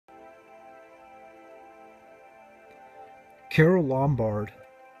Carole Lombard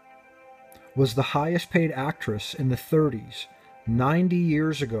was the highest paid actress in the 30s, 90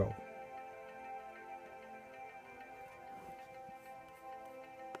 years ago.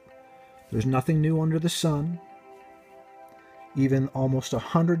 There's nothing new under the sun. Even almost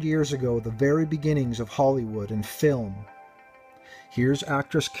 100 years ago, the very beginnings of Hollywood and film. Here's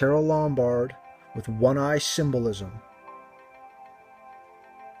actress Carole Lombard with one-eye symbolism.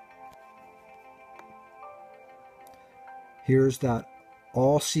 Here's that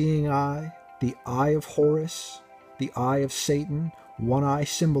all-seeing eye, the eye of Horus, the eye of Satan, one-eye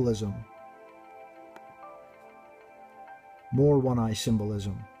symbolism. More one-eye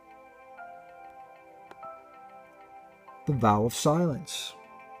symbolism. The vow of silence.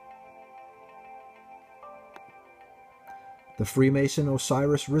 The Freemason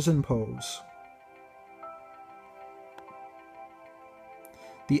Osiris Risen pose.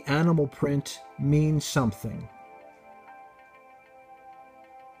 The animal print means something.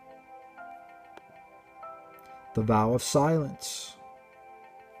 The vow of silence.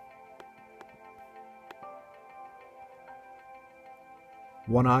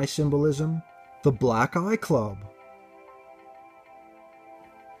 One-eye symbolism. The Black Eye Club.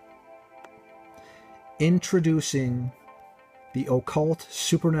 Introducing the occult,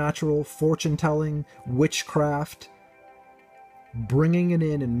 supernatural, fortune-telling, witchcraft, bringing it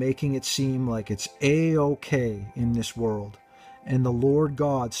in and making it seem like it's A-OK in this world. And the Lord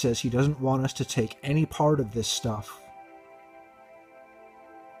God says He doesn't want us to take any part of this stuff.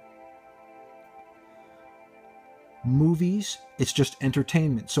 Movies, it's just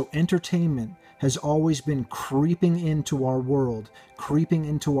entertainment. So entertainment has always been creeping into our world, creeping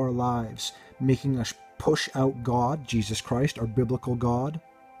into our lives, making us push out God, Jesus Christ, our biblical God,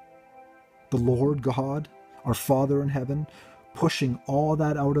 the Lord God, our Father in heaven, pushing all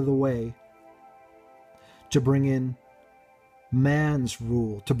that out of the way to bring in man's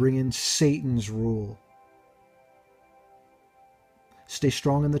rule, to bring in Satan's rule. Stay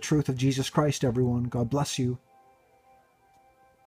strong in the truth of Jesus Christ, everyone. God bless you.